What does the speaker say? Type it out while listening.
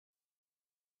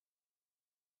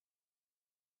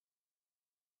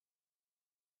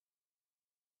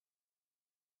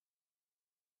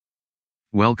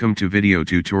Welcome to video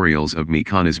tutorials of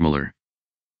Mechanismuller.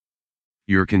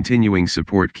 Your continuing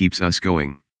support keeps us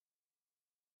going.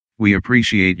 We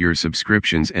appreciate your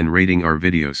subscriptions and rating our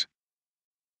videos.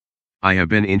 I have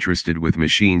been interested with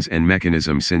machines and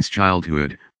mechanism since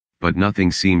childhood, but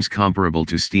nothing seems comparable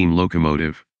to steam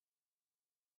locomotive.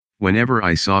 Whenever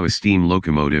I saw a steam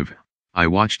locomotive, I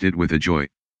watched it with a joy.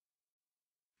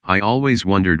 I always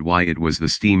wondered why it was the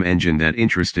steam engine that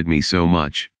interested me so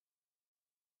much.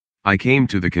 I came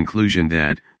to the conclusion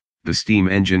that the steam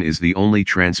engine is the only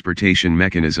transportation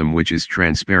mechanism which is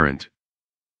transparent.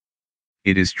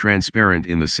 It is transparent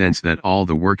in the sense that all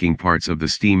the working parts of the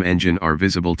steam engine are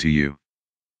visible to you.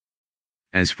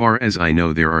 As far as I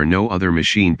know, there are no other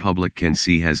machine public can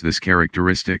see has this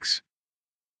characteristics.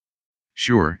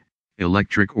 Sure,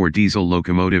 electric or diesel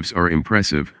locomotives are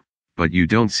impressive, but you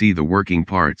don't see the working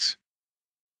parts.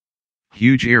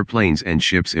 Huge airplanes and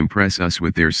ships impress us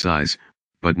with their size,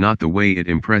 but not the way it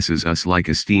impresses us like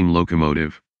a steam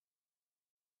locomotive.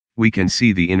 We can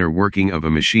see the inner working of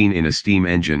a machine in a steam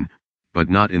engine, but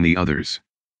not in the others.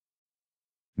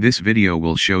 This video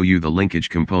will show you the linkage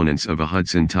components of a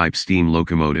Hudson type steam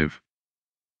locomotive.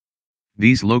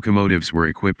 These locomotives were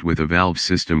equipped with a valve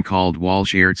system called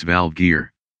Walschaerts valve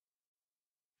gear.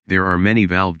 There are many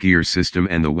valve gear system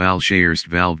and the Walschaerts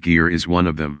valve gear is one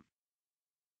of them.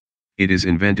 It is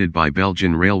invented by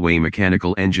Belgian railway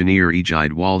mechanical engineer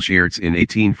Egide Walschaerts in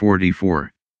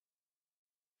 1844.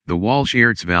 The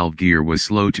Walschaerts valve gear was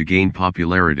slow to gain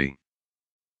popularity.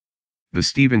 The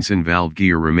Stephenson valve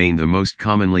gear remained the most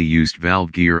commonly used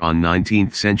valve gear on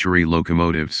 19th century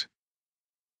locomotives.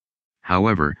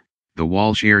 However, the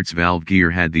Walschaerts valve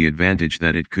gear had the advantage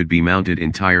that it could be mounted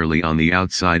entirely on the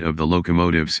outside of the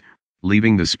locomotives,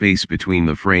 leaving the space between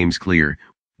the frames clear,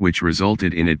 which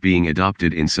resulted in it being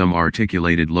adopted in some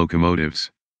articulated locomotives.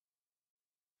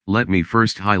 Let me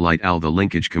first highlight the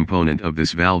linkage component of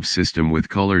this valve system with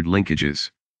colored linkages.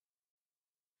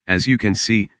 As you can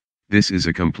see, this is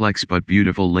a complex but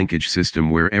beautiful linkage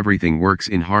system where everything works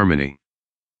in harmony.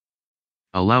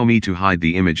 Allow me to hide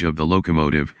the image of the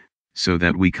locomotive, so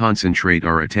that we concentrate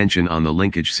our attention on the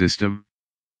linkage system.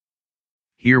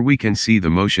 Here we can see the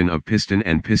motion of piston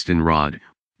and piston rod,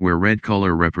 where red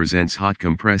color represents hot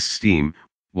compressed steam,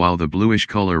 while the bluish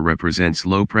color represents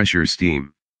low pressure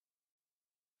steam.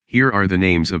 Here are the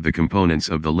names of the components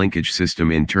of the linkage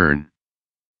system in turn.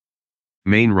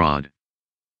 Main rod,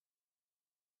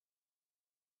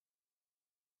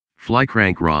 fly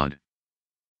crank rod,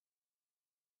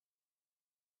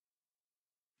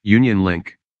 union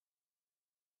link,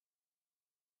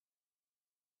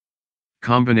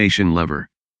 combination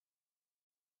lever,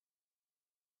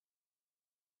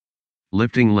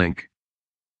 lifting link,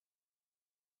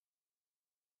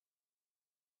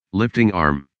 lifting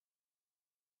arm,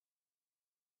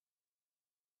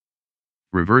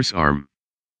 reverse arm,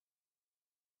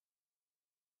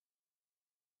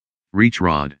 reach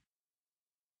rod,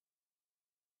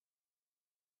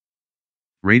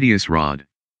 radius rod,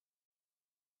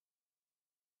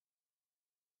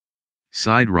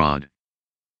 side rod,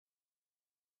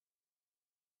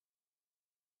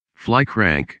 fly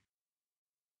crank,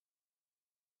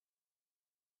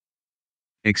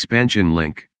 expansion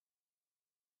link,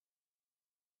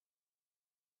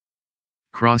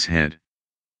 crosshead.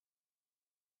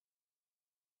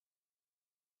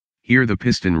 Here the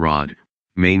piston rod,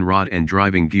 main rod and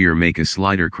driving gear make a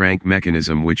slider crank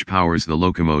mechanism which powers the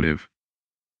locomotive.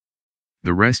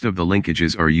 The rest of the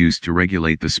linkages are used to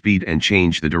regulate the speed and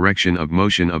change the direction of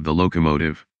motion of the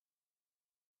locomotive.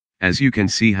 As you can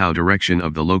see how direction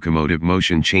of the locomotive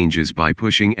motion changes by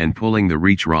pushing and pulling the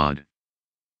reach rod.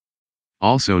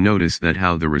 Also notice that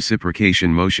how the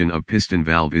reciprocation motion of piston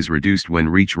valve is reduced when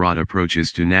reach rod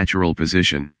approaches to natural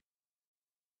position.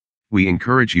 We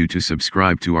encourage you to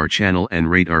subscribe to our channel and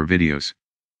rate our videos.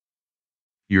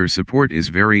 Your support is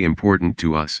very important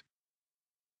to us.